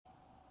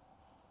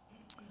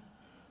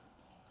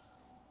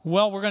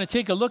Well, we're going to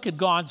take a look at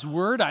God's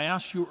Word. I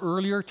asked you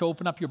earlier to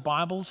open up your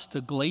Bibles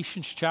to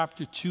Galatians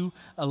chapter 2,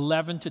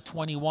 11 to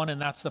 21,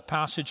 and that's the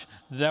passage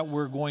that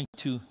we're going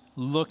to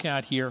look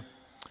at here.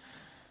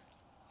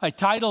 I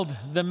titled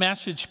the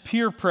message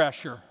Peer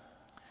Pressure,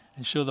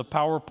 and so the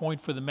PowerPoint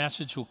for the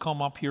message will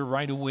come up here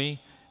right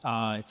away.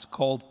 It's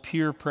called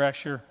Peer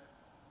Pressure.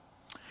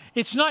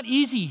 It's not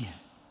easy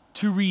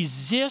to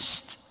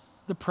resist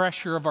the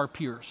pressure of our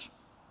peers.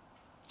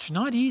 It's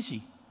not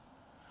easy.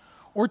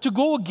 Or to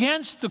go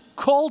against the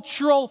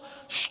cultural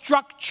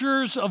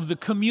structures of the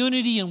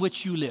community in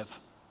which you live.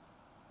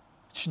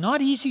 It's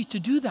not easy to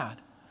do that.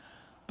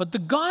 But the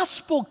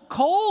gospel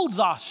calls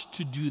us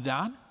to do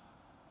that.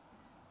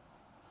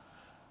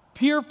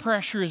 Peer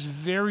pressure is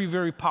very,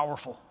 very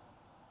powerful.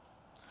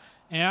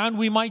 And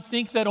we might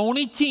think that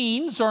only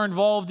teens are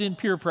involved in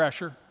peer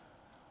pressure,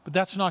 but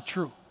that's not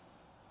true.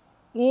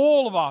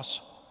 All of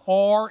us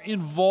are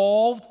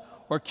involved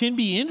or can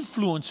be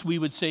influenced, we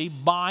would say,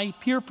 by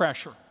peer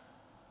pressure.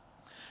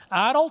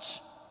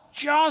 Adults,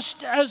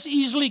 just as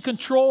easily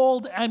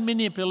controlled and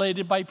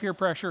manipulated by peer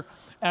pressure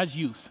as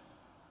youth.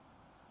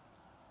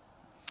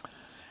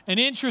 An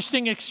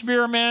interesting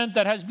experiment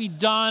that has been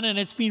done, and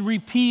it's been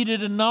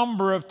repeated a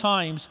number of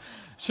times.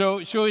 So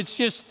it's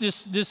just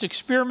this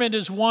experiment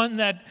is one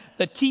that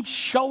keeps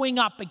showing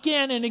up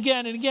again and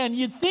again and again.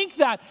 You'd think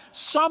that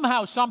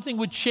somehow something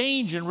would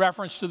change in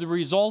reference to the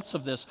results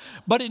of this,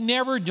 but it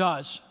never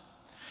does.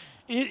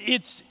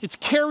 It's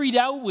carried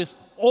out with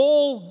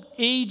all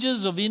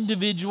ages of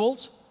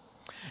individuals,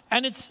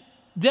 and it's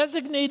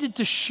designated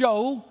to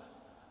show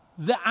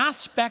the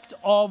aspect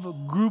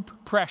of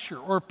group pressure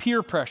or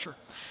peer pressure.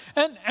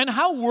 And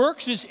how it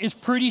works is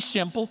pretty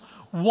simple.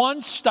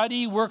 One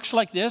study works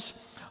like this.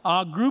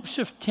 Groups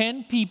of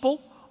 10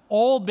 people,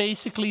 all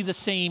basically the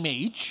same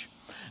age.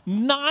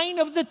 9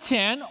 of the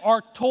 10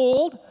 are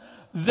told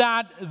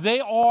that they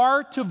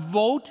are to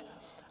vote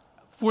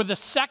for the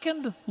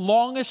second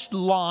longest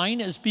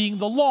line as being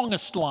the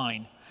longest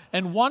line.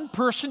 And one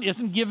person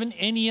isn't given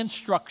any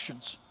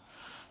instructions.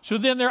 So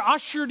then they're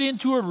ushered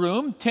into a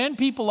room, 10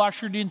 people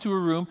ushered into a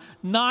room,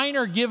 9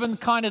 are given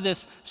kind of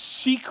this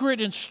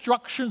secret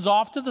instructions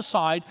off to the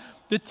side.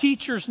 The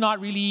teacher's not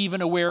really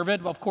even aware of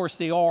it. Of course,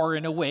 they are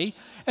in a way.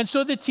 And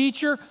so the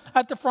teacher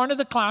at the front of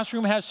the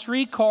classroom has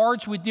 3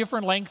 cards with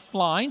different length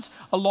lines,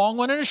 a long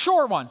one and a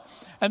short one.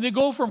 And they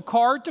go from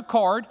card to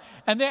card,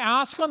 and they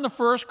ask on the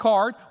first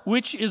card,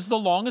 which is the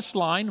longest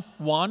line,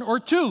 1 or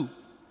 2.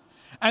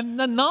 And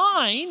the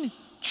 9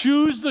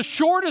 choose the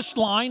shortest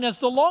line as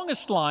the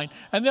longest line.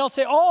 And they'll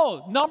say,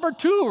 oh, number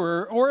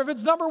 2, or if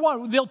it's number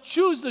 1, they'll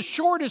choose the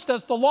shortest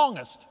as the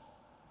longest.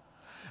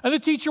 And the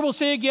teacher will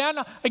say again,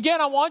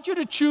 I want you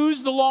to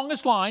choose the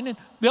longest line. And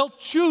they'll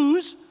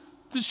choose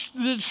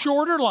the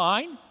shorter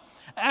line.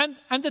 And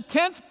the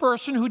 10th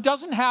person who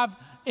doesn't have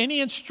any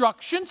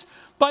instructions,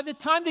 by the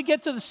time they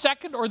get to the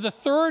second or the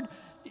third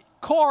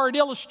card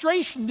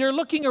illustration, they're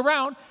looking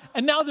around,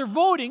 and now they're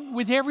voting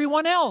with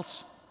everyone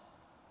else,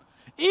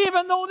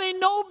 even though they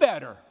know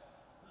better.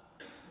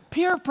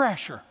 Peer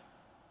pressure.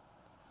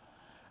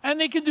 And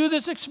they can do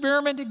this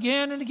experiment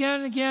again and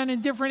again and again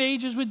in different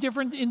ages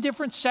in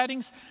different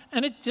settings,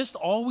 and it just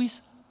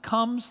always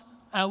comes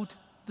out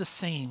the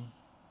same.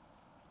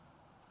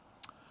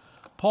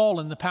 Paul,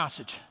 in the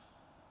passage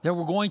that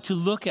we're going to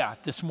look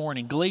at this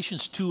morning,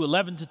 Galatians 2,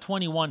 11 to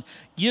 21,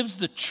 gives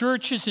the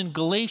churches in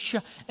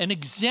Galatia an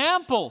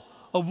example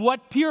of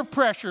what peer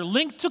pressure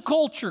linked to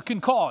culture can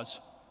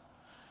cause,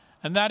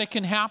 and that it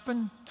can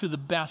happen to the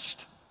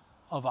best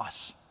of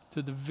us,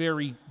 to the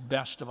very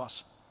best of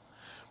us.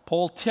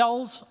 Paul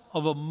tells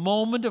of a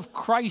moment of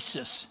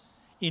crisis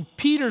in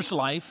Peter's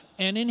life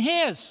and in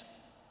his.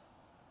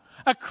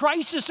 A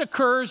crisis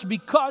occurs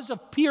because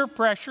of peer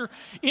pressure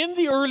in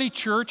the early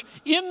church,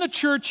 in the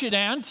church at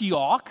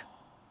Antioch.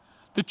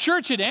 The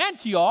church at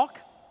Antioch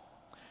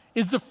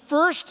is the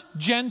first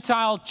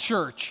Gentile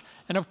church.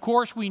 And of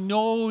course, we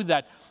know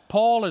that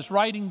Paul is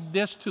writing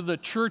this to the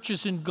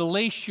churches in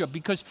Galatia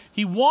because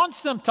he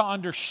wants them to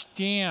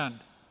understand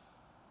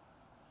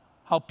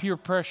how peer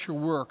pressure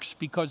works,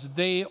 because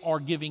they are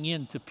giving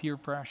in to peer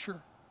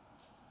pressure,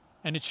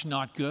 and it's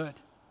not good.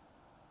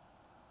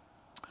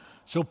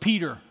 So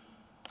Peter,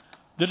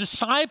 the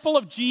disciple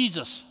of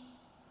Jesus,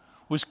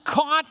 was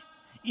caught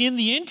in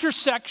the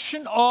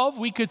intersection of,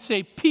 we could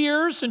say,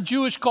 peers and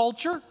Jewish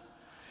culture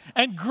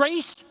and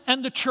grace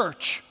and the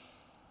church.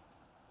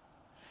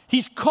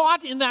 He's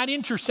caught in that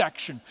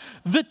intersection.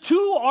 The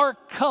two are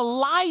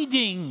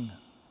colliding.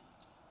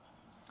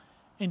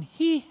 And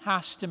he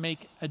has to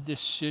make a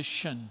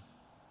decision.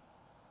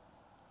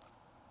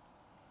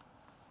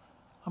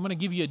 I'm going to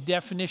give you a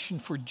definition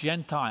for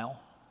Gentile,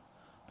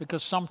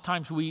 because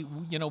sometimes we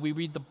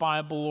read the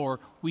Bible or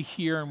we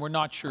hear and we're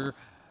not sure.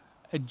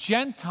 A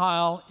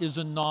Gentile is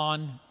a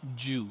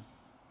non-Jew.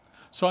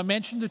 So I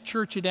mentioned the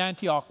church at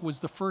Antioch was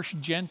the first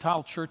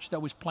Gentile church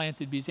that was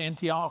planted, because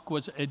Antioch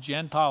was a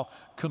Gentile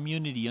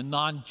community, a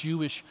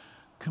non-Jewish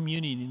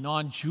community,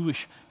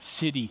 non-Jewish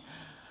city.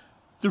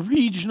 The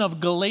region of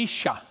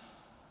Galatia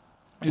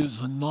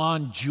is a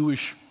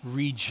non-Jewish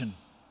region.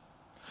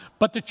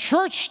 But the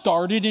church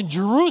started in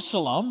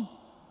Jerusalem,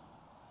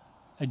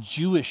 a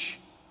Jewish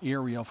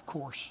area, of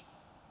course.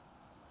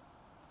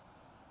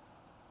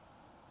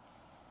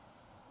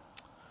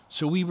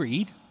 So we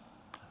read,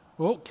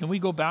 oh, can we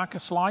go back a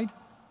slide?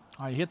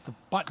 I hit the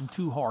button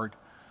too hard.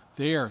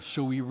 There,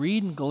 so we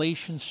read in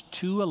Galatians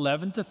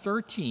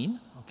 2:11-13,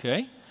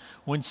 okay?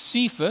 When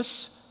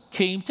Cephas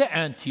came to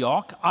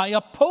Antioch, I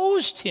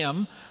opposed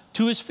him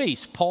to his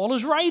face. Paul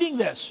is writing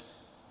this.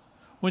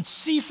 When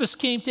Cephas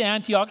came to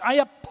Antioch, I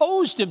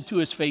opposed him to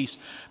his face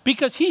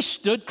because he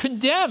stood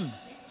condemned.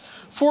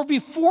 For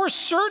before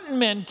certain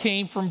men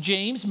came from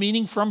James,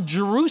 meaning from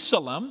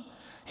Jerusalem,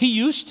 he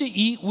used to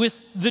eat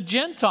with the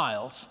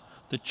Gentiles.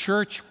 The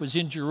church was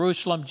in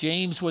Jerusalem.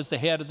 James was the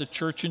head of the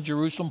church in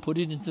Jerusalem. Put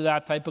it into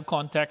that type of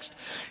context.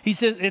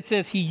 It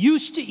says he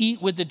used to eat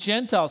with the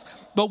Gentiles.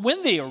 But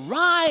when they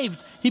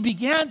arrived, he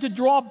began to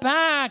draw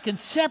back and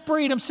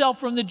separate himself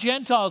from the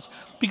Gentiles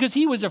because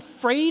he was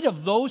afraid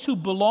of those who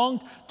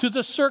belonged to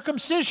the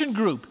circumcision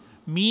group,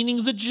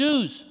 meaning the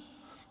Jews.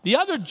 The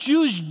other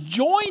Jews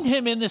joined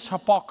him in this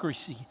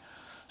hypocrisy,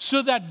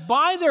 so that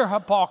by their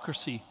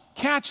hypocrisy,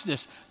 catch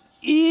this,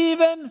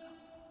 even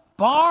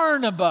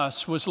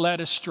Barnabas was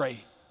led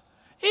astray.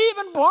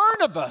 Even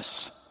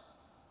Barnabas.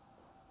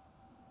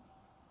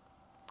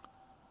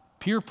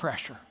 Peer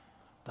pressure.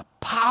 The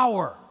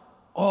power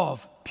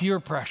of peer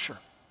pressure.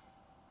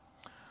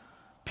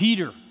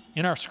 Peter,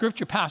 in our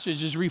scripture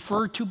passage, is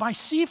referred to by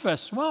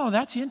Cephas. Wow,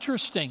 that's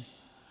interesting.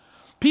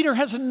 Peter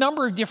has a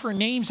number of different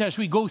names as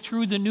we go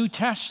through the New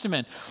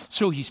Testament.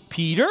 So he's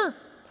Peter,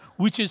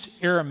 which is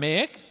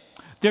Aramaic.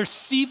 There's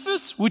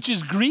Cephas, which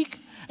is Greek.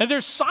 And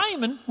there's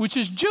Simon, which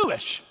is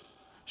Jewish.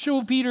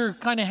 So Peter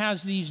kind of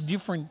has these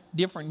different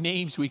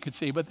names, we could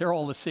say, but they're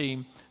all the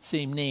same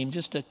name.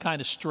 Just to kind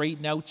of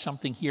straighten out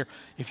something here,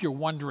 if you're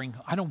wondering,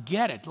 I don't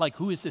get it. Like,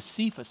 who is this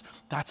Cephas?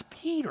 That's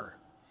Peter.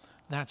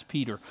 That's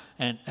Peter.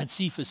 And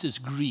Cephas is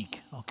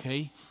Greek,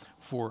 okay,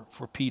 for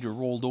Peter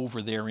rolled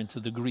over there into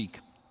the Greek.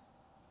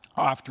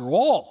 After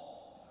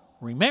all,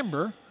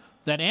 remember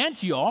that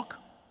Antioch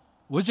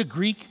was a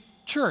Greek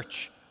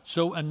church,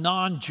 so a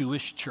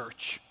non-Jewish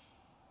church.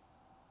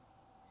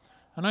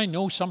 And I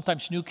know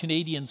sometimes new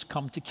Canadians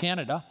come to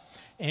Canada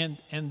and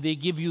they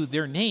give you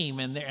their name,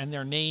 and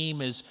their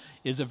name is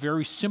a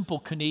very simple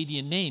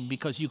Canadian name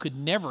because you could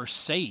never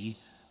say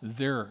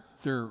their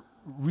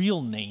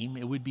real name.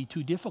 It would be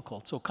too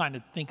difficult. So kind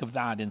of think of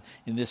that in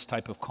this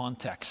type of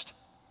context.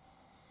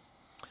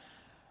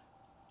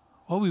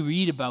 What we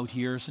read about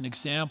here is an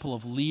example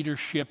of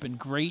leadership and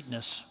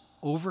greatness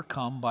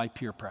overcome by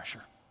peer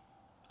pressure.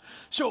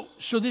 So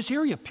this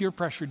area of peer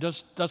pressure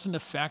doesn't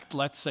affect,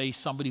 let's say,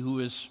 somebody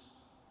who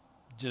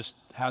just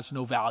has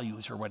no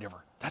values or whatever.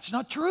 That's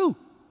not true.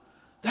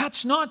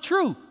 That's not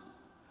true.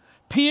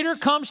 Peter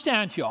comes to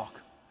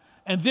Antioch,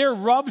 and there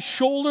rubs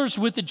shoulders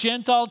with the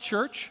Gentile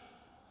church,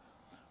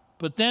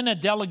 but then a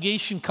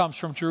delegation comes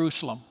from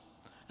Jerusalem,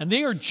 and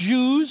they are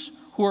Jews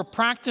who are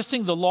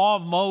practicing the law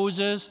of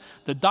Moses,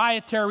 the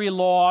dietary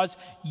laws,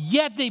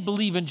 yet they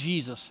believe in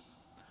Jesus.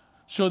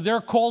 So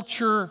their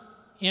culture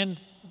and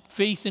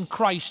faith in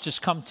Christ has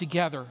come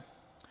together.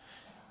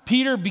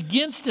 Peter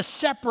begins to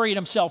separate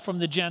himself from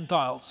the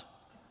Gentiles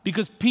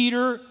because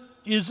Peter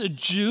is a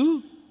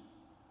Jew,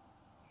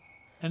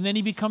 and then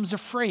he becomes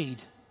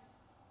afraid.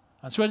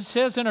 That's what it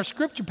says in our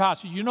scripture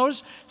passage. You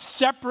notice,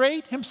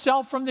 separate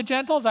himself from the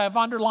Gentiles. I have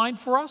underlined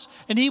for us.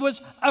 And he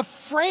was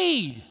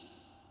afraid.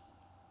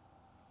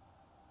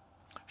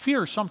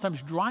 Fear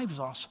sometimes drives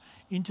us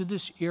into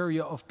this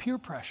area of peer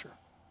pressure.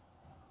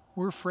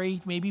 We're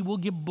afraid maybe we'll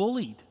get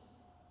bullied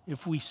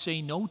if we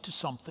say no to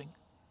something.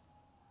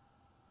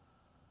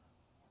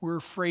 We're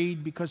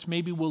afraid because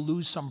maybe we'll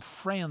lose some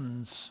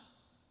friends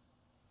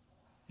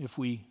if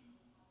we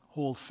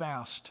hold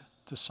fast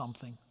to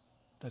something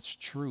that's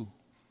true.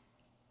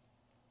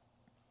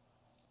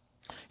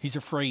 He's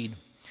afraid.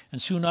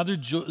 And soon other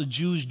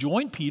Jews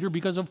join Peter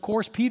because, of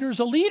course, Peter's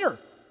a leader.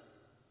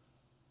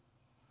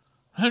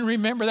 And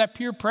remember that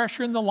peer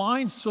pressure in the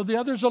lines, so the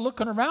others are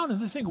looking around and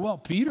they think, well,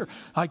 Peter,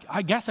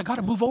 I guess I got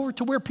to move over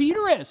to where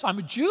Peter is. I'm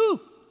a Jew.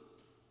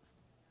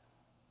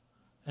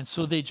 And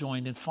so they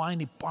joined, and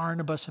finally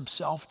Barnabas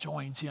himself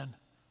joins in.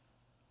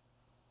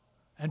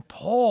 And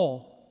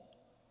Paul,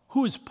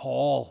 who is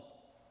Paul?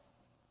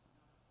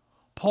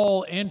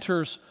 Paul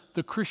enters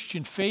the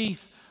Christian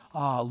faith.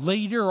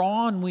 Later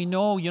on, we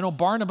know,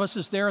 Barnabas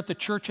is there at the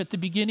church at the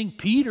beginning.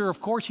 Peter,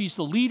 of course, he's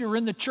the leader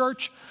in the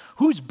church.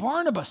 Who's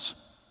Barnabas?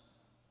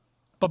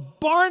 But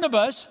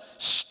Barnabas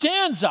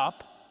stands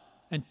up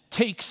and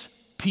takes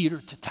Peter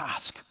to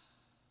task.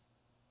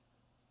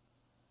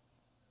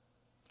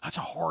 That's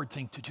a hard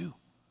thing to do.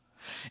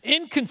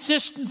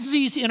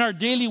 Inconsistencies in our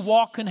daily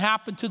walk can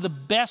happen to the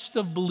best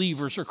of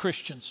believers or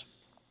Christians.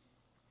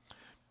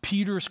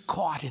 Peter's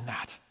caught in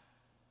that.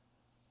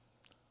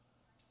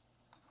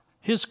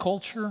 His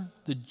culture,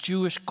 the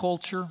Jewish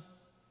culture,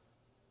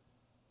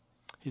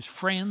 his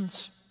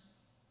friends,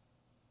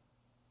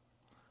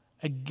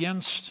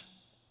 against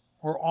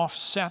or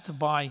offset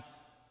by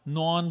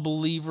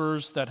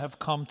non-believers that have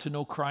come to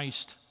know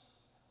Christ.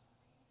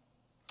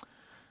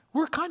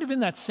 We're kind of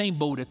in that same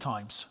boat at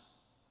times.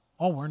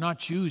 Oh, we're not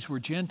Jews, we're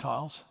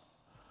Gentiles.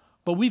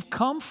 But we've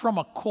come from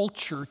a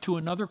culture to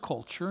another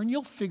culture, and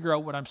you'll figure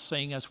out what I'm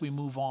saying as we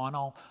move on.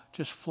 I'll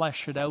just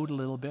flesh it out a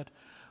little bit.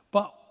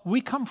 But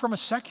we come from a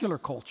secular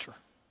culture.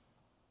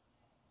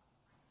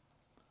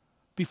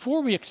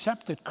 Before we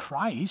accepted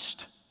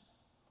Christ,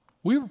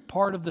 we were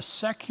part of the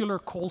secular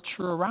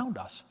culture around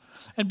us.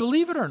 And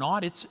believe it or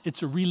not,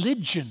 it's a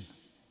religion.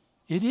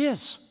 It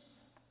is.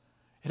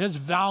 It has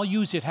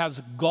values. It has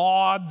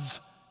gods.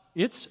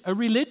 It's a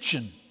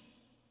religion.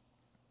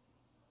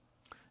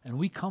 And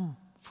we come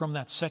from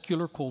that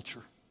secular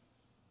culture.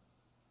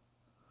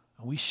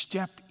 And we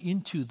step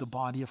into the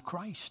body of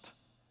Christ.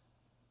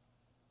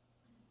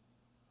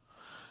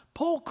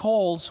 Paul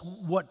calls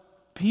what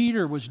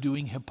Peter was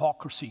doing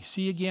hypocrisy.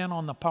 See again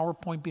on the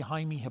PowerPoint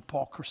behind me,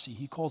 hypocrisy.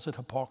 He calls it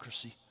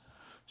hypocrisy.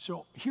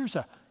 So here's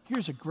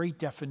a great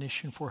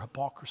definition for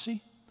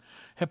hypocrisy.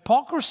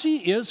 Hypocrisy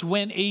is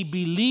when a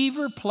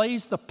believer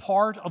plays the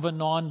part of a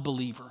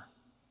non-believer.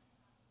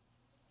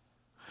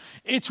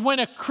 It's when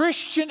a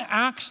Christian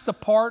acts the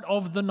part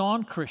of the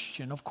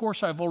non-Christian. Of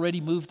course, I've already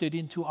moved it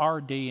into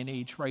our day and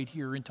age right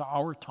here, into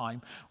our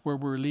time where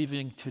we're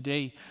living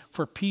today.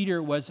 For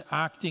Peter was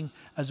acting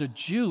as a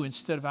Jew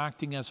instead of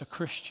acting as a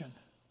Christian.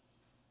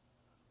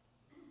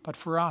 But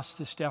for us,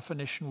 this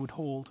definition would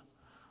hold.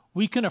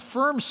 We can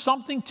affirm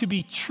something to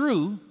be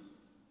true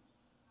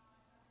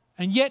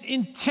and yet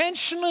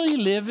intentionally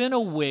live in a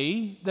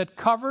way that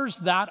covers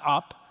that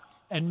up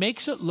and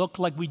makes it look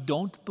like we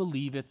don't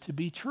believe it to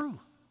be true.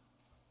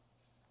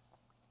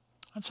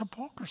 That's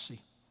hypocrisy.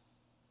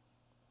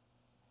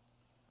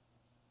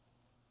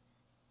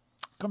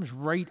 It comes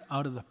right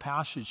out of the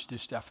passage,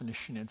 this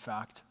definition, in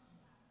fact.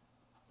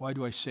 Why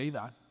do I say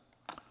that?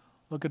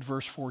 Look at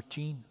verse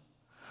 14.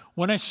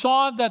 When I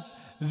saw that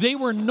they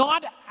were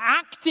not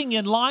acting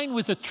in line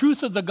with the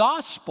truth of the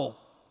gospel,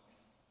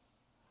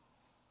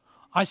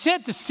 I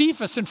said to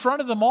Cephas in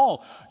front of them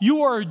all,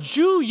 you are a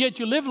Jew, yet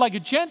you live like a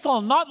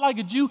Gentile, not like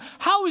a Jew.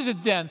 How is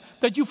it then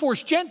that you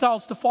force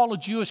Gentiles to follow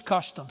Jewish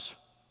customs?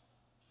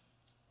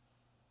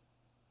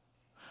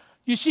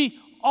 You see,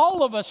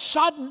 all of a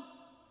sudden,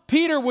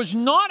 Peter was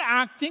not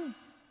acting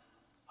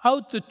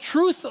out the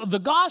truth of the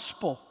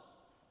gospel,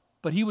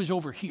 but he was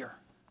over here.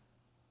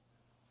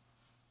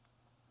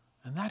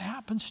 And that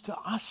happens to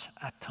us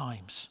at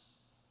times.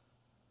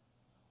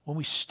 When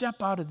we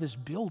step out of this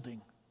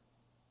building,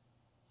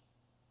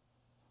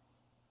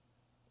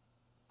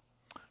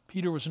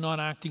 Peter was not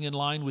acting in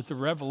line with the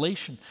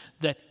revelation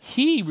that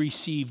he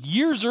received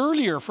years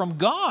earlier from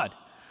God.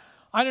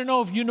 I don't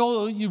know if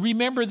you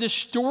remember this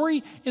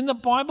story in the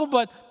Bible,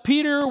 but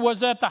Peter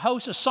was at the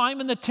house of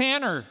Simon the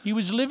tanner. He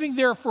was living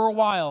there for a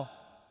while.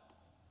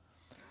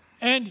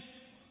 And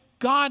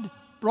God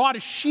brought a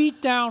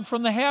sheet down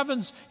from the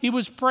heavens. He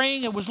was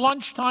praying. It was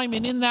lunchtime,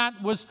 and in that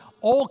was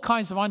all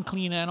kinds of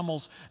unclean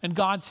animals. And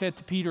God said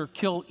to Peter,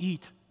 kill,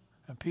 eat.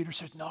 And Peter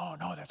said, no,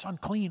 that's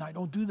unclean. I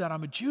don't do that.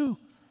 I'm a Jew.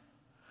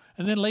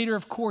 And then later,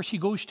 of course, he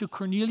goes to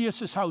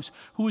Cornelius' house,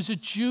 who is a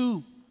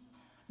Jew.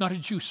 Not a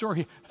Jew,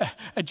 sorry,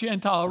 a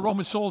Gentile, a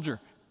Roman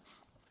soldier.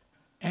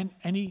 And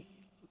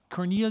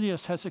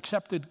Cornelius has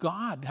accepted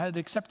God, had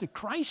accepted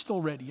Christ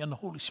already, and the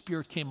Holy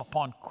Spirit came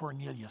upon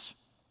Cornelius.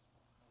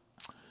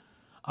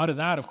 Out of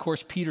that, of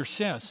course, Peter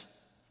says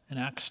in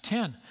Acts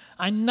 10,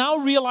 I now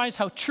realize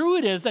how true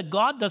it is that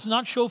God does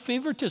not show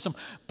favoritism,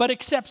 but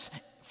accepts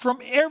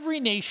from every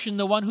nation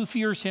the one who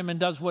fears him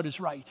and does what is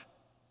right.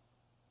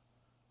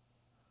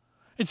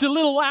 It's a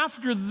little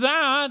after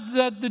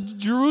that the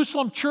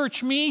Jerusalem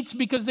church meets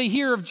because they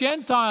hear of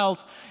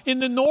Gentiles in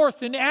the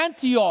north in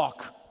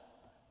Antioch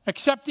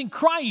accepting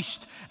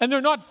Christ, and they're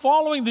not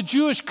following the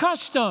Jewish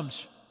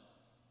customs.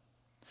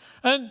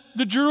 And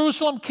the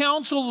Jerusalem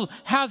council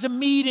has a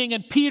meeting,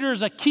 and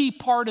Peter's a key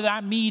part of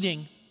that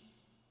meeting.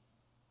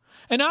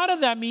 And out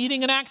of that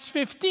meeting in Acts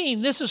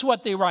 15, this is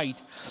what they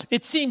write.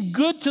 It seemed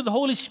good to the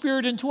Holy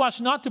Spirit and to us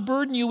not to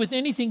burden you with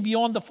anything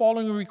beyond the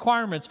following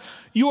requirements.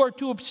 You are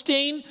to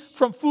abstain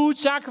from food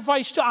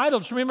sacrificed to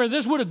idols. Remember,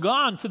 this would have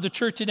gone to the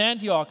church at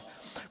Antioch.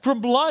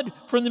 From blood,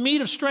 from the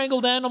meat of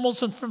strangled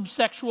animals, and from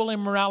sexual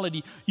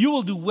immorality. You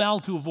will do well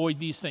to avoid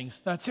these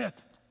things. That's it.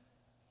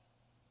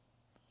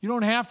 You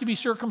don't have to be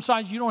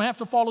circumcised. You don't have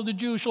to follow the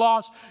Jewish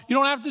laws. You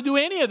don't have to do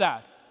any of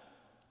that.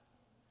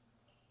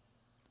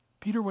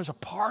 Peter was a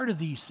part of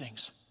these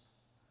things.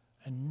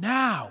 And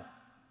now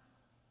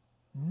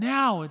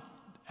at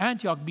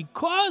Antioch,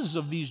 because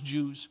of these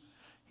Jews,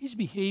 he's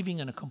behaving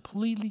in a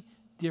completely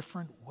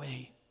different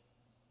way.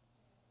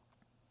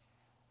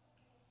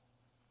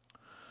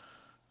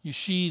 You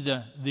see,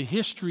 the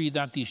history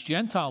that these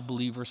Gentile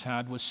believers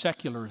had was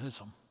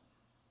secularism,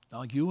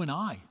 like you and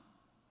I.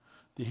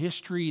 The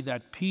history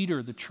that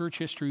Peter, the church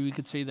history we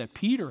could say that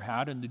Peter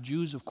had, and the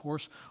Jews, of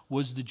course,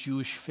 was the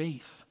Jewish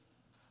faith.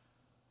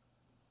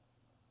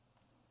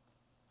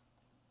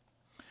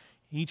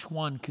 Each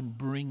one can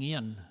bring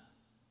in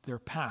their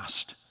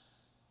past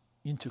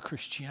into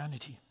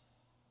Christianity.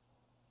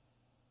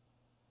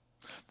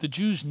 The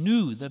Jews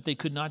knew that they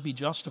could not be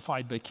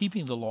justified by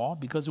keeping the law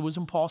because it was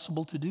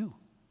impossible to do.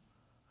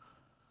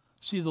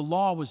 See, the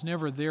law was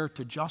never there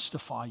to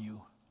justify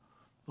you.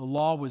 The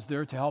law was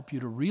there to help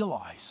you to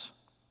realize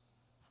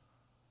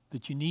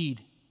that you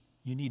need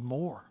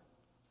more.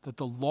 That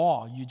the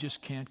law, you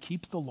just can't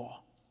keep the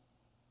law.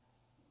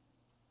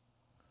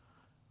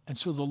 And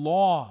so the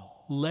law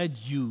led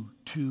you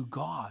to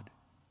God.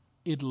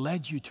 It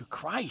led you to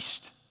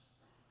Christ.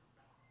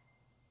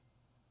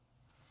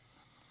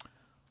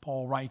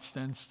 Paul writes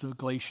then to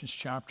Galatians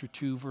chapter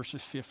 2,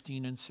 verses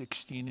 15 and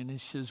 16, and he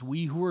says,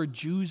 "We who are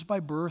Jews by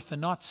birth and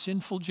not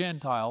sinful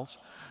Gentiles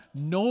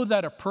know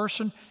that a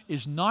person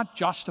is not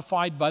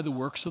justified by the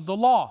works of the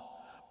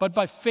law, but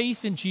by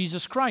faith in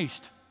Jesus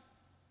Christ."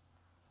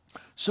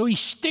 So he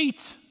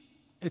states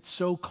it's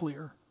so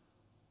clear.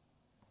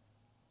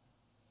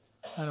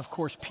 And of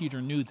course,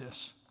 Peter knew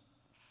this.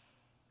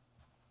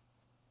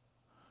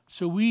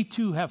 So we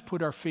too have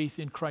put our faith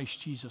in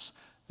Christ Jesus,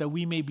 that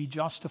we may be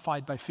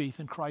justified by faith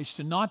in Christ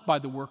and not by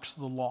the works of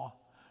the law,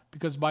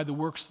 because by the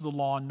works of the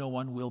law no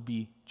one will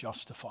be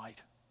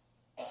justified.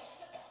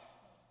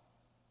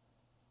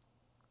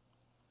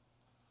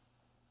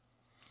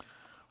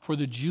 For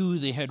the Jew,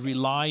 they had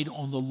relied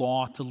on the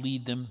law to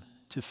lead them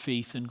to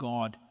faith in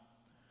God.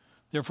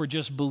 Therefore,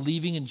 just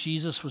believing in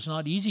Jesus was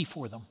not easy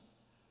for them,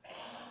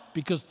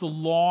 because the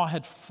law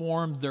had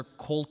formed their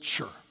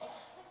culture.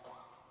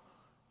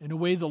 In a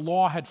way, the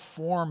law had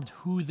formed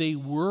who they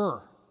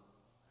were.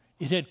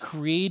 It had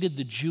created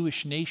the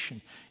Jewish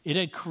nation. It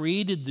had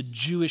created the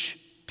Jewish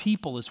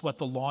people, is what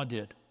the law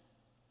did.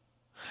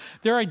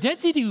 Their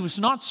identity was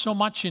not so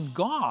much in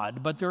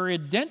God, but their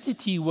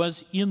identity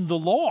was in the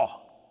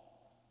law.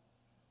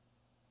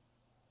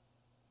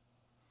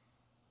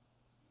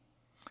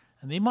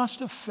 And they must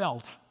have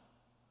felt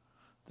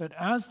that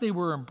as they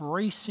were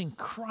embracing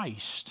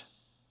Christ,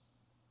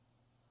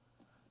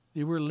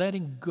 they were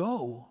letting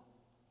go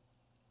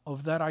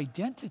of that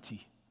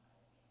identity.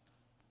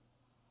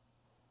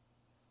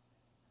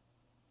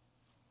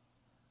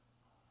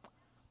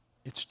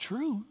 It's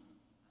true.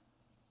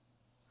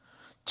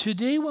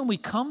 Today, when we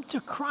come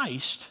to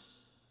Christ,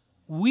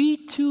 we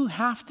too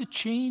have to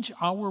change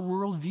our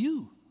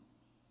worldview.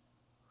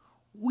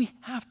 We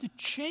have to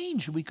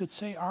change, we could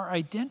say, our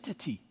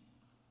identity.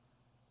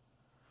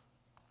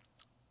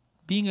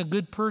 Being a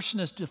good person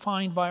as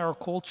defined by our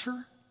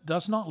culture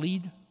does not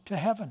lead to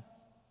heaven.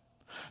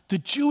 The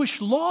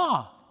Jewish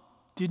law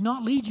did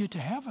not lead you to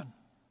heaven.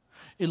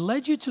 It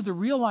led you to the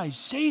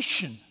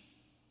realization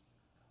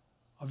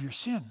of your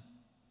sin.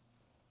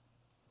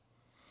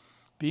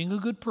 Being a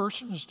good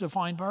person as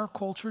defined by our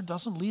culture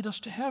doesn't lead us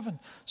to heaven.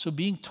 So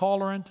being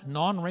tolerant,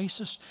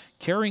 non-racist,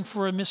 caring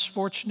for a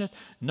misfortunate,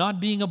 not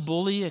being a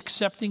bully,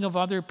 accepting of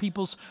other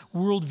people's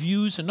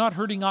worldviews and not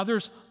hurting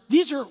others,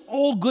 these are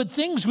all good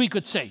things, we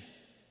could say.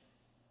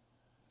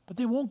 But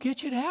they won't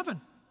get you to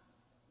heaven.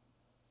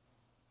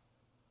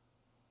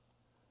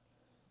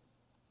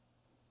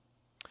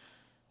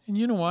 And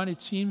you know what? It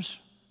seems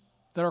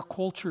that our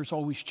culture is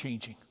always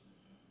changing,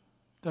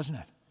 doesn't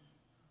it?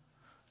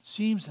 It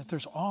seems that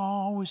there's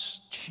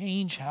always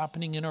change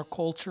happening in our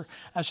culture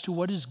as to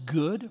what is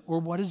good or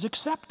what is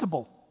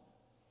acceptable.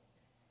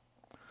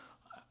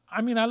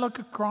 I mean, I look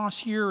across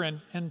here,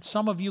 and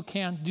some of you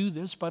can't do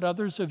this, but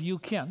others of you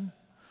can.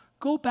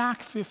 Go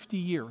back 50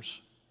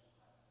 years.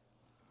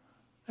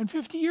 And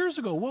 50 years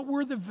ago, what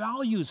were the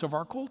values of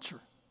our culture?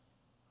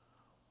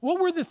 What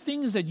were the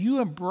things that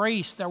you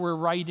embraced that were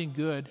right and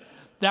good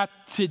that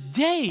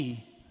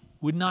today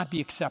would not be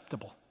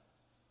acceptable?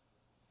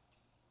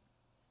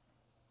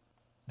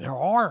 There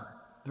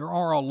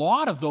are a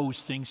lot of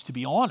those things, to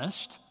be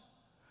honest,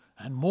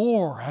 and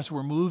more as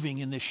we're moving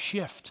in this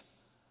shift.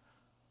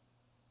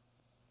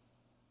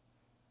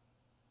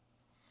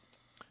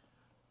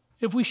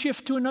 If we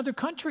shift to another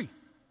country,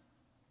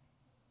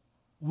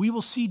 we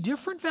will see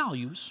different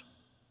values.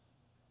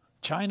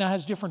 China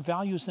has different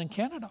values than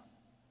Canada.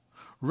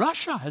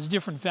 Russia has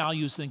different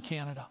values than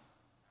Canada.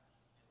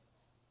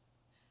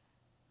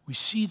 We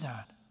see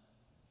that.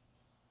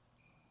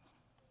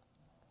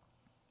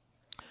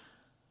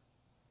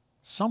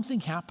 Something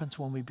happens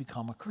when we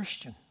become a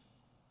Christian.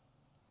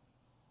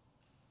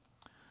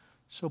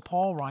 So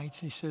Paul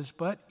writes, he says,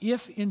 "But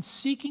if in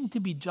seeking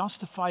to be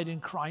justified in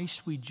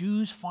Christ, we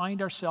Jews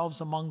find ourselves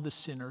among the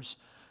sinners,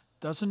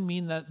 doesn't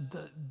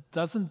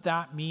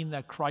that mean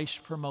that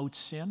Christ promotes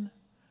sin?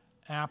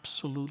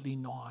 Absolutely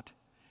not.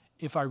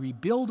 If I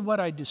rebuild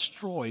what I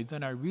destroy,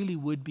 then I really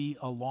would be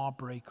a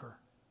lawbreaker."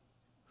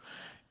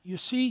 You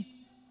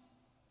see,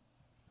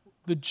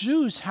 the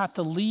Jews had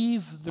to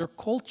leave their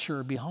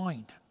culture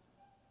behind.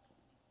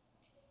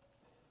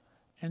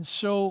 And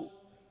so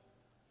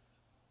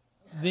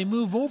they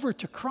move over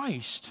to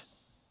Christ,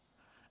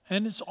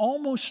 and it's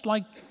almost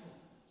like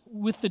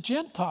with the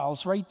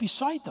Gentiles right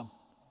beside them.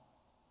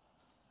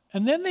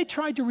 And then they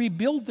tried to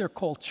rebuild their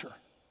culture.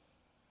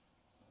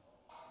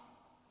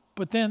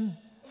 But then,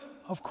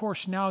 of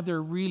course, now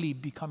they're really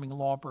becoming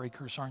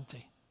lawbreakers, aren't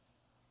they?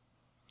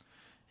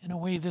 In a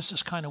way, this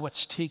is kind of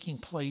what's taking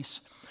place.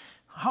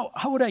 How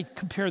would I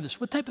compare this?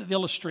 What type of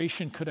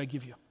illustration could I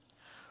give you?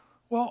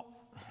 Well,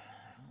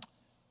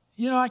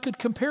 I could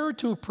compare it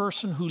to a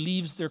person who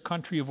leaves their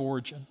country of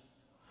origin.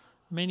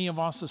 Many of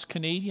us as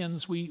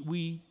Canadians,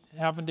 we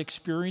haven't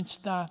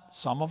experienced that.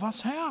 Some of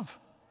us have.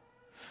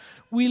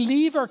 We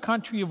leave our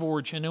country of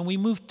origin and we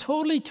move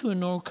totally to a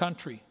new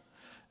country.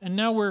 And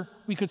now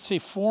we could say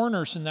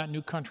foreigners in that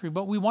new country,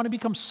 but we want to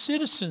become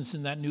citizens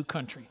in that new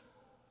country.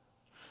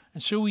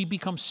 And so we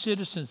become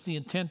citizens. The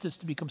intent is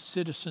to become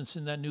citizens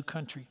in that new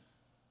country.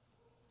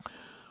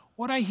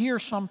 What I hear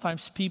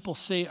sometimes people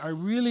say, I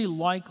really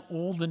like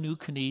all the new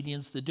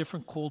Canadians, the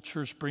different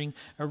cultures bring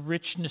a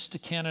richness to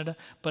Canada,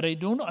 but I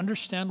don't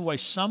understand why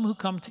some who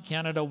come to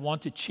Canada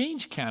want to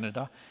change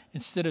Canada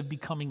instead of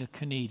becoming a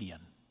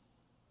Canadian.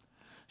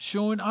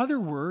 So in other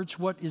words,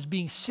 what is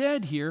being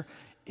said here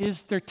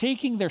is they're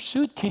taking their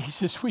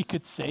suitcases, we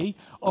could say,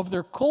 of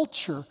their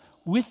culture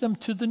with them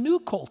to the new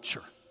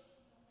culture.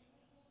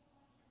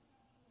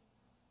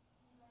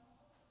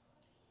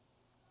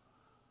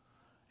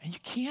 And you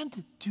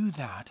can't do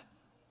that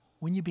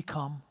when you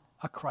become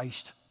a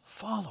Christ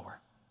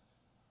follower.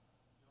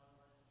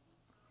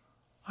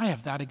 I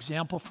have that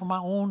example from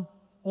my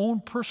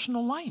own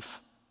personal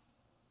life.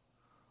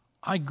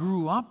 I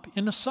grew up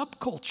in a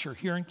subculture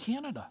here in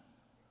Canada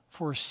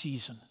for a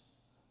season,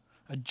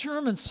 a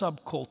German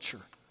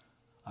subculture.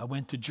 I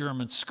went to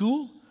German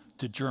school,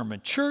 to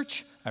German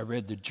church. I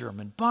read the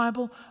German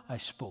Bible. I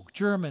spoke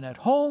German at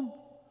home.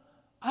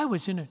 I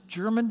was in a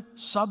German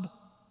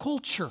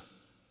subculture.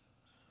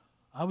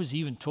 I was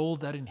even told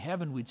that in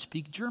heaven we'd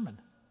speak German.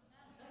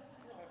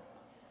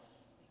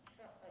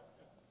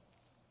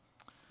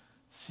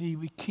 See,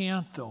 we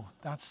can't, though.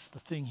 That's the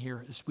thing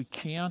here, is we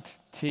can't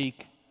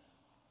take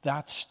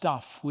that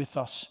stuff with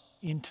us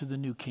into the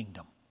new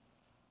kingdom.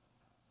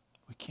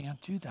 We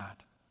can't do that.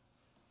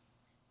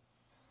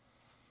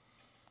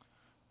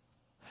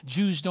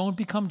 Jews don't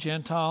become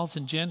Gentiles,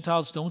 and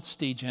Gentiles don't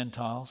stay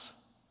Gentiles.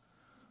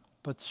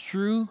 But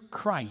through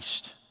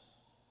Christ,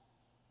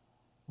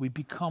 we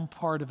become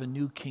part of a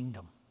new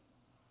kingdom.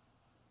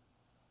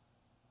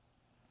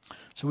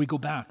 So we go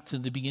back to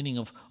the beginning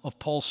of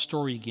Paul's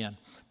story again.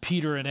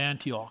 Peter at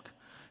Antioch.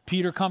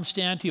 Peter comes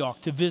to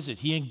Antioch to visit.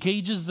 He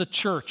engages the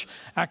church,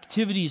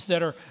 activities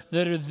that are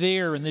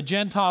there in the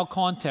Gentile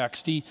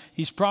context.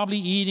 He's probably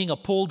eating a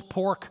pulled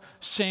pork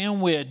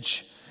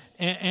sandwich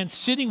and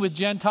sitting with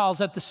Gentiles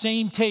at the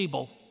same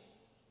table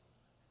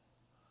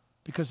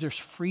because there's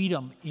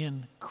freedom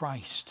in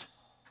Christ.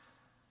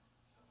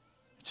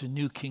 It's a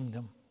new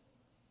kingdom.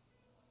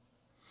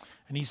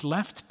 And he's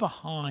left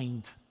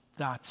behind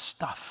that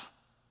stuff.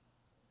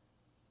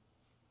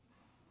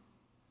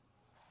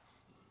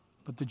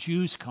 But the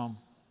Jews come.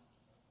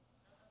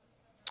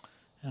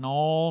 And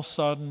all of a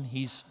sudden,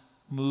 he's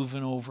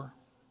moving over.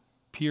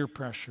 Peer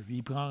pressure.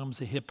 He becomes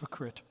a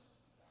hypocrite.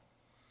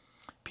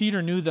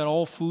 Peter knew that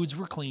all foods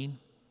were clean,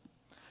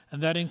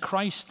 and that in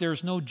Christ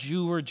there's no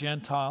Jew or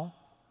Gentile,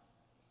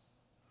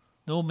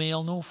 no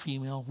male, no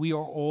female. We are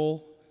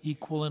all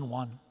equal in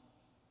one.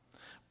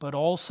 But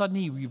all of a sudden,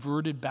 he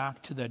reverted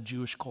back to that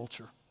Jewish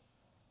culture.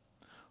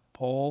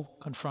 Paul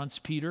confronts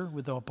Peter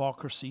with the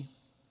hypocrisy.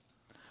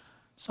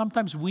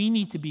 Sometimes we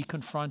need to be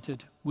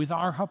confronted with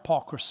our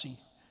hypocrisy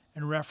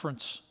in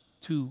reference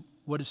to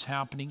what is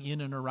happening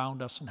in and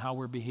around us and how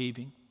we're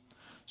behaving.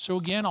 So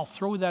again, I'll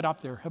throw that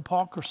up there.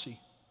 Hypocrisy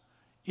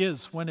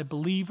is when a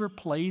believer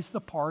plays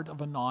the part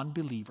of a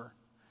non-believer.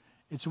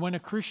 It's when a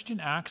Christian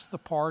acts the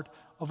part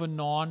of a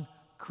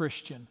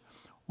non-Christian.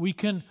 We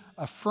can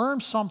affirm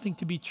something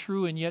to be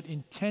true and yet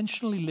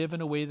intentionally live in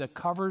a way that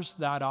covers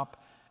that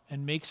up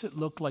and makes it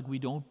look like we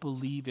don't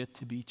believe it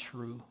to be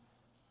true.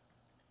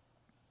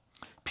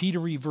 Peter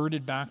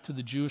reverted back to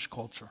the Jewish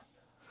culture.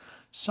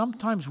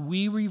 Sometimes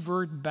we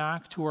revert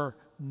back to our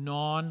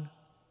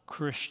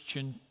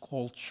non-Christian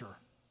culture.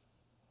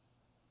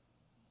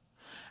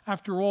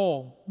 After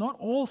all, not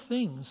all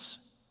things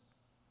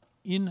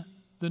in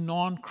the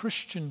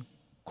non-Christian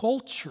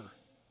culture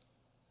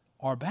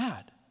are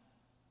bad.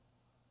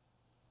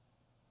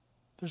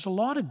 There's a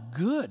lot of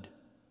good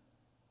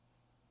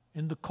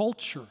in the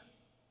culture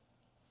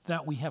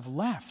that we have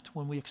left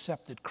when we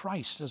accepted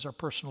Christ as our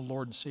personal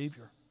Lord and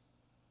Savior.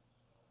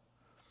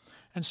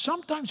 And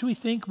sometimes we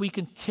think we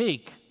can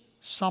take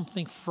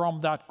something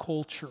from that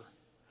culture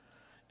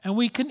and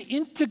we can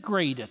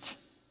integrate it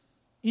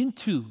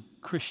into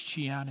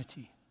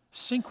Christianity.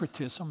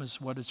 Syncretism is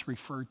what it's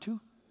referred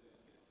to.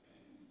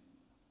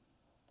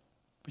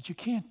 But you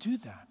can't do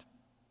that.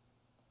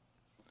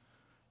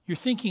 You're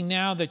thinking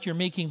now that you're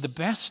making the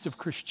best of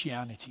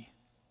Christianity.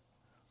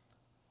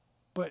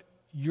 But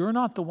you're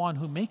not the one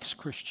who makes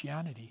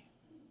Christianity.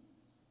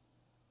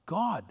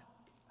 God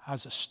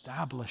has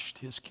established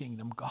his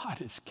kingdom.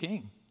 God is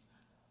king.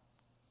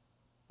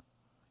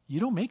 You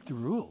don't make the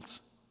rules.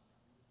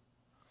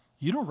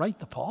 You don't write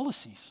the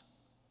policies.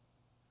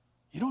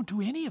 You don't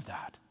do any of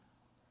that.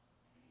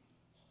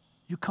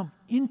 You come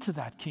into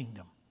that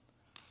kingdom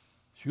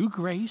through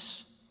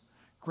grace.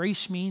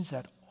 Grace means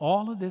that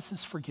all of this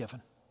is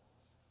forgiven.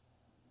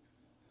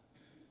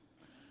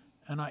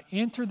 and I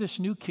enter this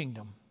new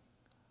kingdom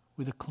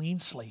with a clean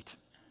slate.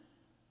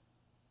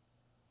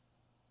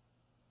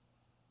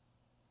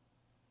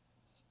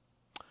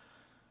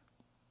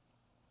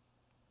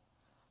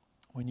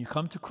 When you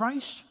come to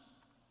Christ,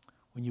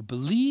 when you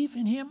believe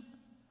in Him,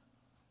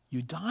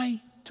 you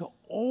die to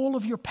all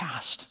of your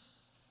past.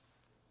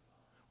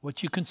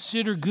 What you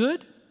consider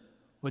good,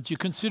 what you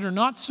consider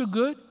not so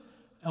good,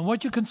 and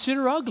what you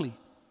consider ugly.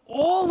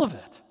 All of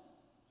it.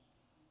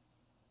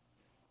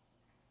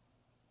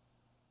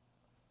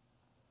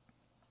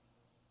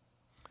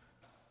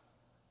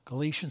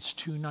 Galatians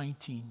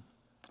 2:19.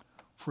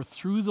 For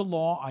through the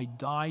law I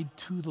died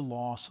to the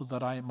law so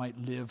that I might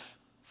live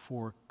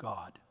for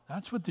God.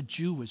 That's what the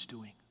Jew was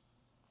doing.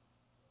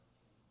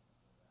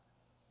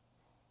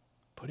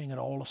 Putting it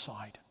all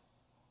aside.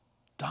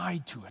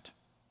 Died to it.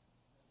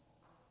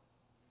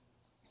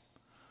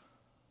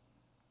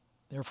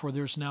 Therefore,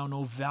 there's now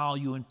no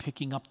value in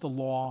picking up the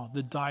law,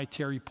 the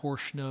dietary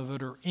portion of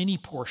it, or any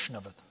portion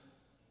of it.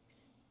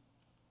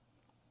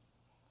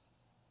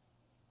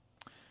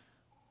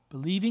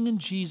 Believing in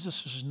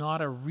Jesus is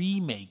not a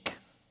remake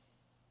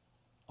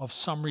of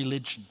some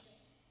religion.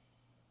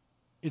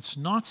 It's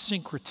not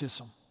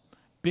syncretism,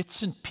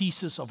 bits and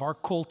pieces of our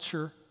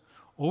culture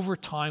over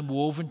time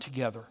woven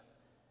together.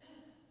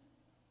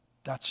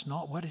 That's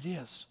not what it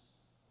is.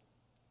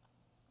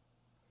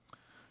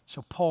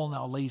 So Paul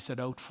now lays it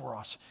out for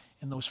us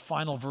in those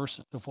final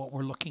verses of what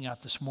we're looking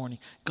at this morning.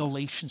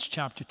 Galatians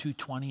chapter 2,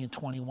 20 and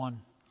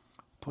 21.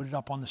 Put it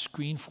up on the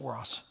screen for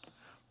us.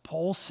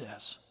 Paul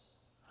says,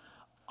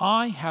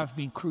 I have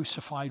been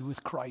crucified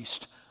with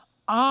Christ.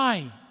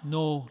 I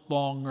no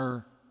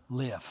longer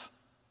live.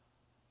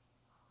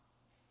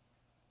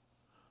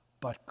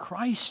 But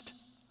Christ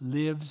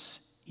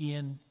lives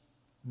in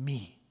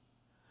me.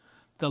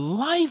 The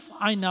life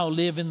I now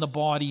live in the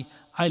body,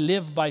 I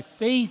live by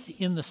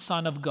faith in the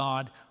Son of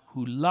God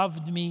who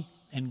loved me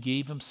and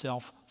gave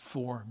himself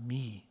for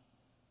me.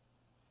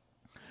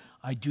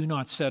 I do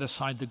not set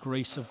aside the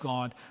grace of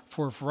God,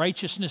 for if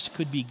righteousness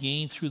could be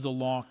gained through the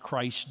law,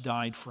 Christ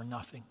died for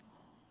nothing.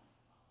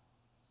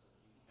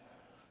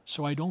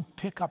 So I don't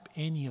pick up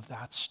any of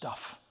that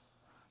stuff,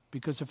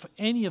 because if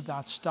any of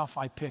that stuff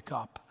I pick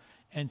up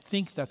and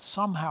think that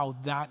somehow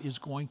that is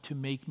going to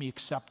make me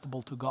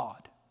acceptable to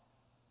God,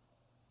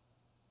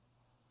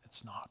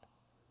 it's not.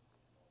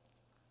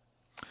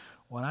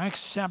 When I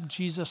accept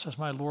Jesus as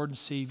my Lord and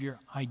Savior,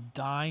 I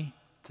die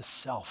to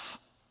self.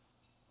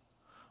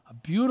 A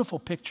beautiful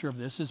picture of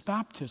this is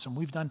baptism.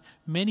 We've done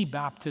many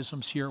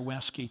baptisms here at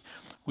Westgate.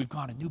 We've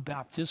got a new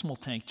baptismal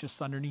tank just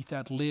underneath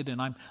that lid,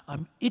 and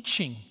I'm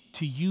itching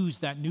to use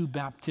that new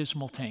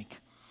baptismal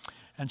tank.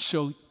 And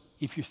so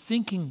if you're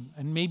thinking,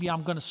 and maybe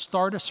I'm going to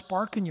start a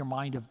spark in your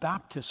mind of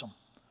baptism,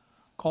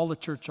 call the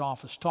church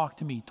office, talk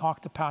to me,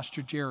 talk to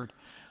Pastor Jared.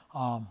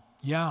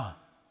 Yeah.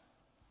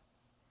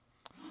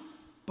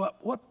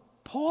 But what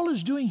Paul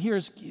is doing here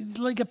is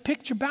like a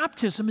picture.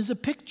 Baptism is a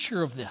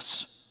picture of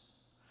this.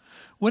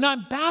 When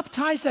I'm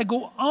baptized, I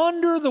go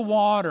under the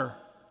water.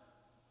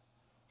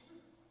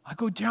 I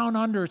go down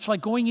under. It's like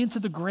going into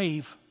the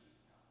grave.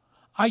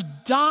 I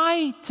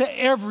die to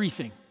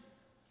everything.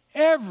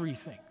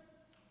 Everything.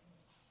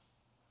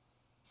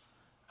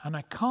 And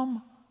I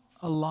come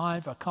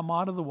alive. I come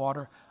out of the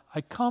water. I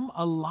come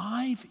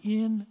alive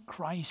in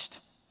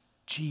Christ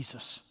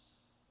Jesus.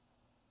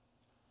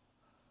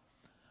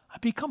 I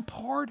become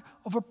part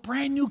of a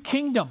brand new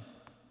kingdom.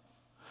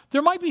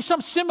 There might be some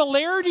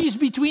similarities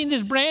between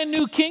this brand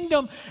new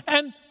kingdom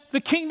and the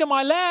kingdom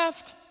I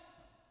left,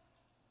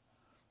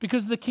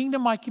 because the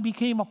kingdom I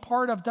became a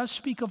part of does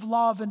speak of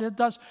love, and it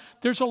does.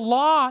 There's a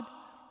lot.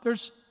 But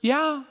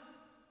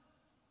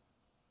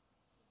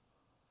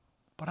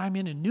I'm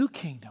in a new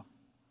kingdom.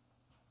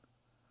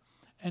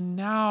 And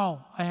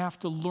now I have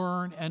to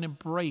learn and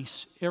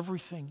embrace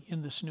everything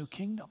in this new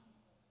kingdom.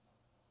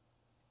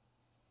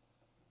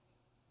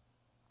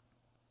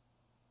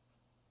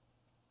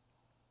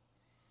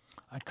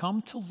 I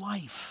come to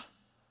life.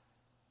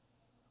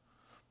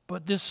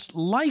 But this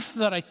life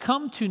that I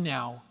come to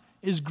now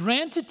is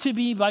granted to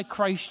me by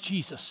Christ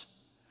Jesus.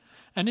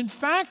 And in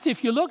fact,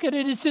 if you look at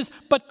it, it says,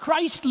 but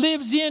Christ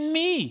lives in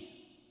me.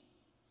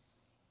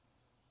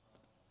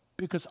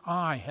 Because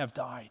I have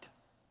died.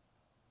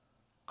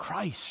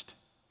 Christ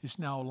is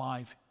now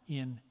alive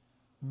in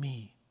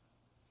me.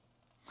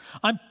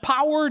 I'm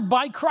powered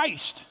by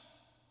Christ.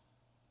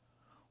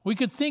 We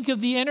could think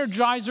of the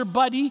Energizer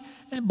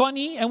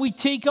bunny, and we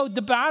take out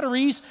the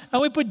batteries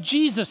and we put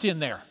Jesus in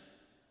there.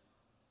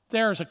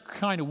 There's a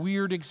kind of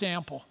weird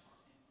example.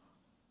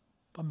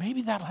 But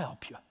maybe that'll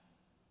help you.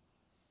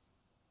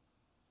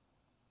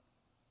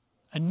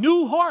 A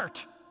new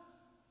heart.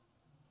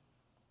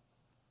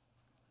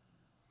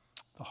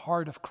 The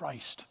heart of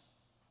Christ.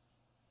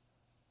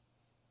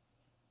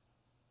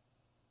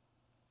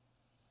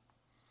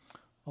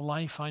 The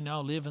life I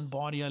now live in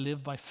body, I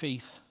live by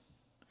faith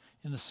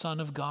in the Son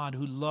of God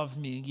who loved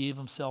me and gave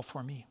himself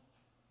for me.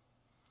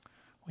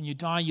 When you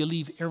die, you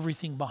leave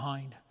everything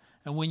behind.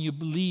 And when you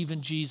believe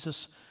in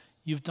Jesus,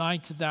 You've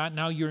died to that.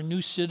 Now you're a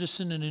new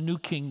citizen in a new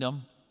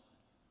kingdom,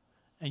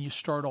 and you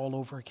start all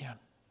over again.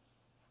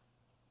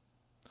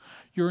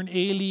 You're an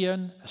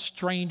alien, a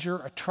stranger,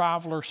 a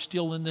traveler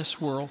still in this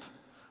world,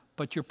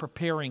 but you're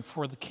preparing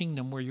for the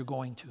kingdom where you're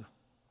going to.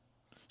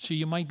 So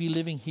you might be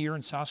living here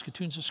in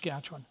Saskatoon,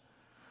 Saskatchewan,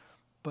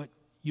 but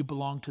you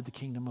belong to the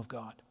kingdom of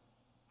God.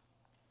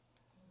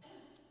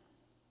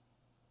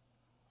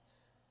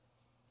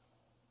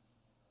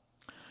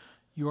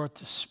 You are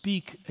to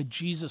speak a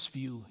Jesus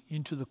view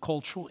into the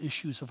cultural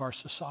issues of our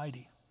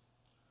society.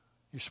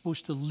 You're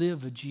supposed to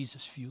live a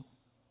Jesus view.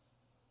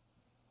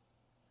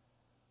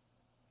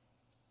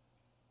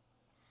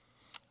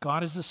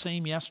 God is the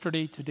same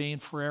yesterday, today,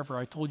 and forever.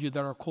 I told you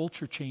that our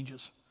culture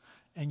changes,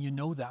 and you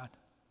know that.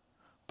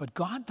 But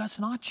God does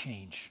not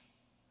change.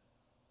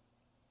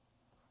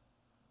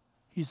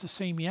 He's the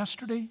same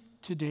yesterday,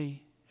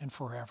 today, and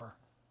forever.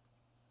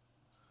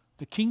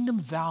 The kingdom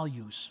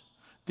values,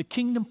 the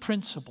kingdom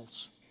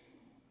principles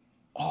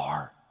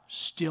are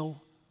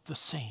still the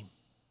same.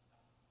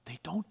 They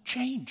don't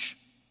change.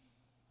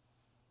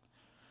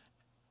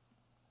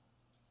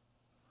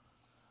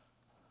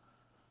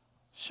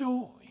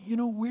 So,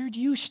 where do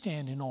you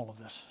stand in all of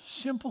this?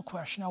 Simple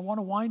question. I want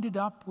to wind it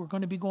up. We're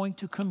going to be going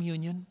to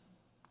communion.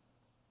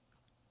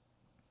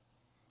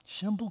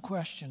 Simple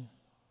question.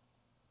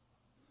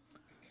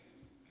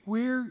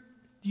 Where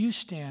do you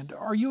stand?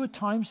 Are you at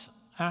times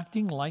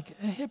acting like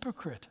a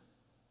hypocrite?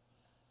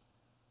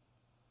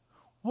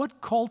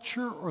 What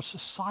culture or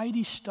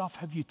society stuff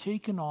have you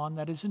taken on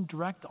that is in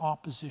direct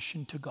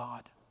opposition to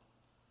God?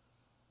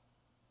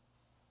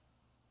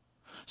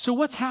 So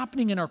what's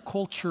happening in our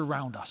culture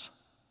around us?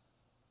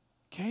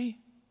 Okay?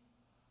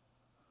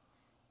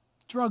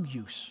 Drug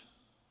use.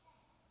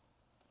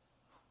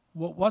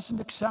 What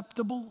wasn't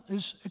acceptable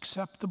is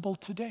acceptable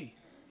today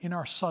in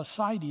our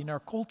society, in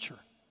our culture.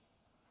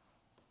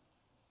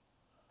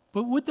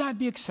 But would that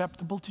be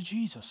acceptable to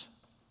Jesus?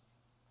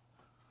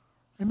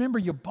 Remember,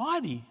 your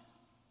body,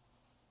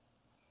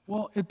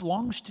 well, it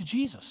belongs to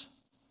Jesus.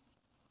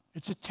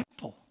 It's a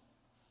temple.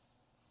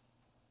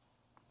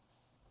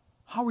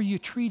 How are you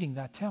treating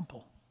that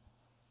temple?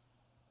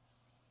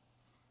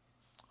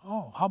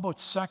 Oh, how about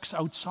sex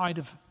outside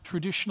of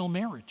traditional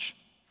marriage?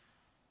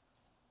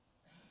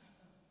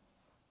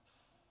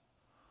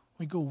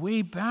 We go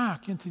way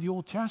back into the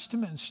Old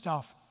Testament and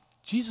stuff.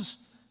 Jesus,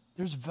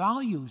 there's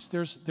values,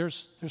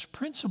 there's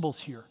principles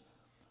here.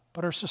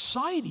 But our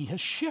society has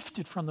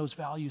shifted from those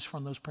values,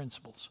 from those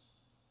principles.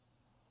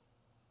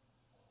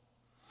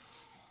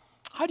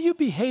 How do you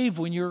behave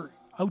when you're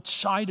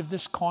outside of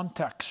this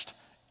context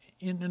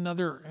in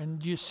another,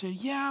 and you say,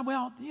 yeah,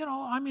 well,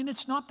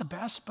 it's not the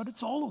best, but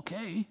it's all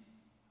okay.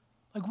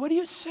 Like, what do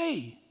you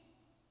say?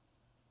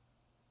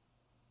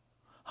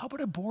 How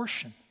about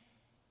abortion?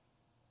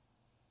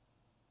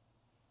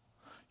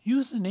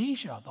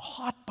 Euthanasia, the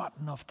hot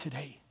button of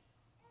today.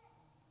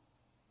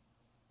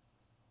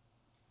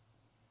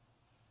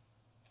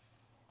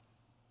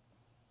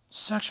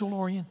 Sexual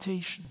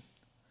orientation.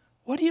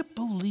 What do you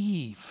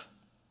believe?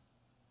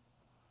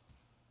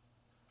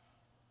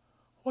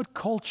 What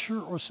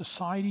culture or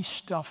society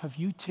stuff have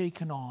you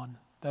taken on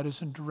that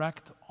is in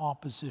direct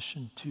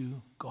opposition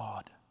to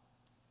God?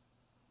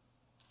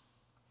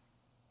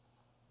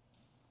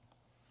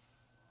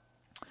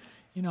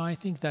 I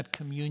think that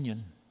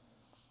communion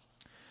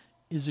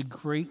is a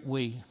great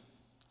way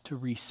to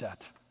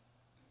reset.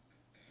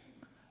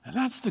 And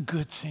that's the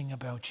good thing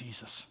about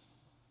Jesus.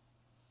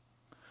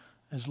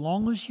 As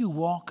long as you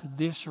walk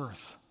this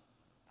earth,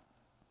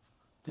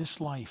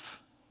 this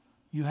life,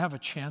 you have a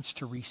chance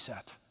to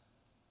reset.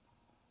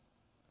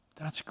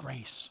 That's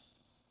grace.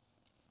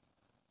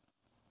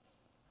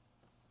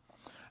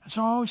 And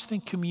so I always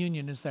think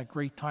communion is that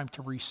great time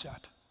to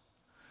reset.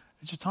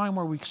 It's a time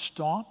where we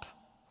stop.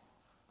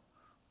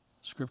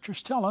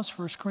 Scriptures tell us,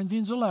 1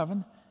 Corinthians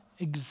 11,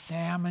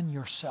 examine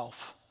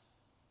yourself.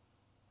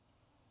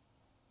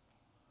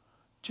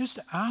 Just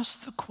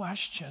ask the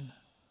question,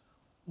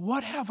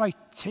 what have I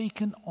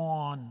taken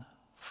on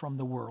from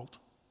the world?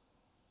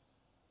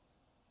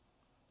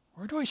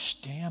 Where do I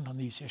stand on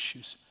these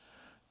issues?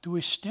 Do I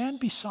stand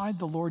beside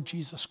the Lord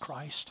Jesus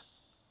Christ?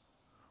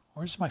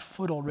 Or is my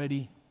foot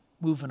already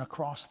moving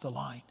across the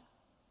line?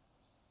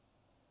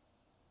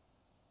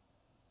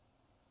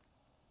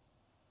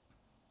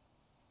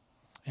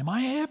 Am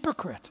I a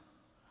hypocrite?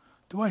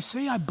 Do I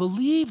say I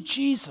believe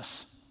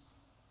Jesus,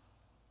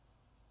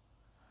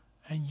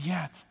 and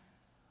yet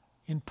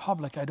in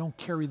public I don't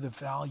carry the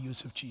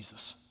values of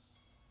Jesus?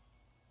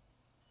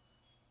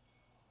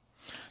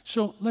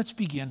 So let's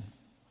begin.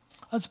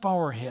 Let's bow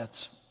our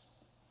heads.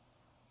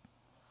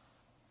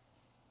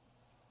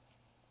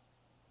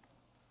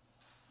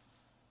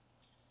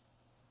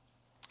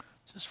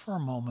 Just for a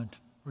moment,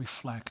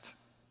 reflect.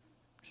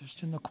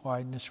 Just in the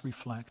quietness,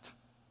 reflect.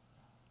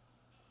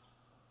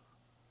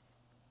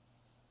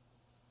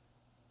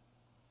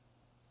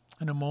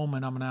 In a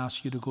moment, I'm going to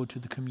ask you to go to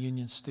the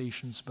communion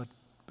stations, but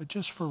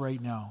just for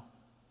right now,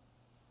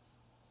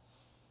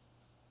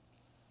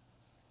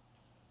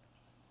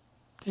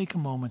 take a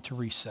moment to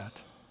reset.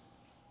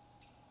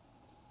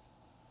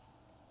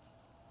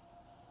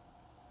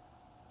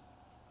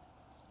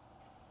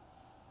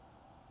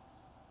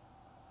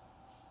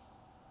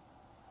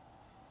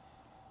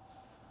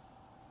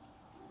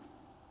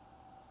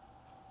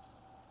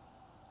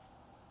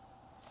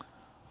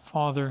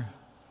 Father,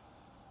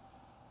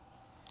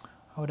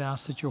 I would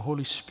ask that your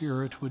Holy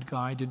Spirit would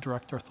guide and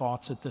direct our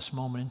thoughts at this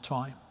moment in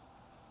time.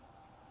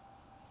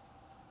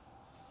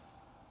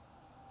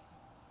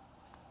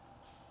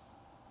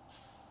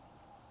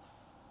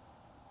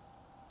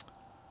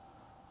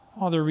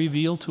 Father,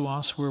 reveal to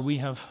us where we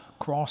have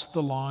crossed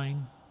the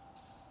line.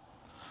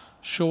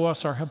 Show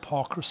us our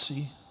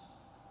hypocrisy.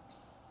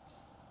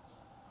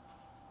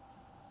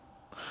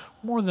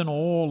 More than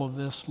all of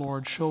this,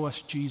 Lord, show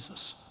us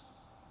Jesus.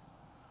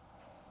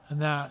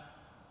 And that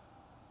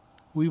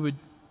we would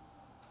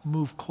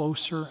move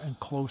closer and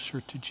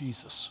closer to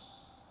Jesus.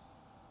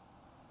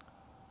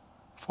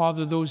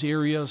 Father, those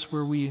areas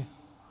where we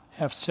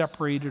have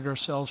separated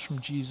ourselves from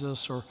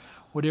Jesus or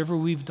whatever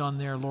we've done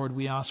there, Lord,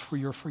 we ask for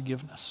your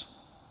forgiveness.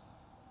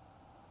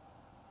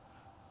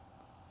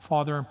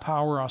 Father,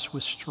 empower us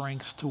with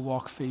strength to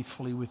walk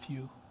faithfully with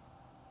you.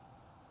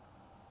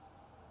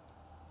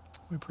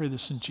 We pray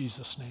this in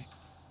Jesus' name.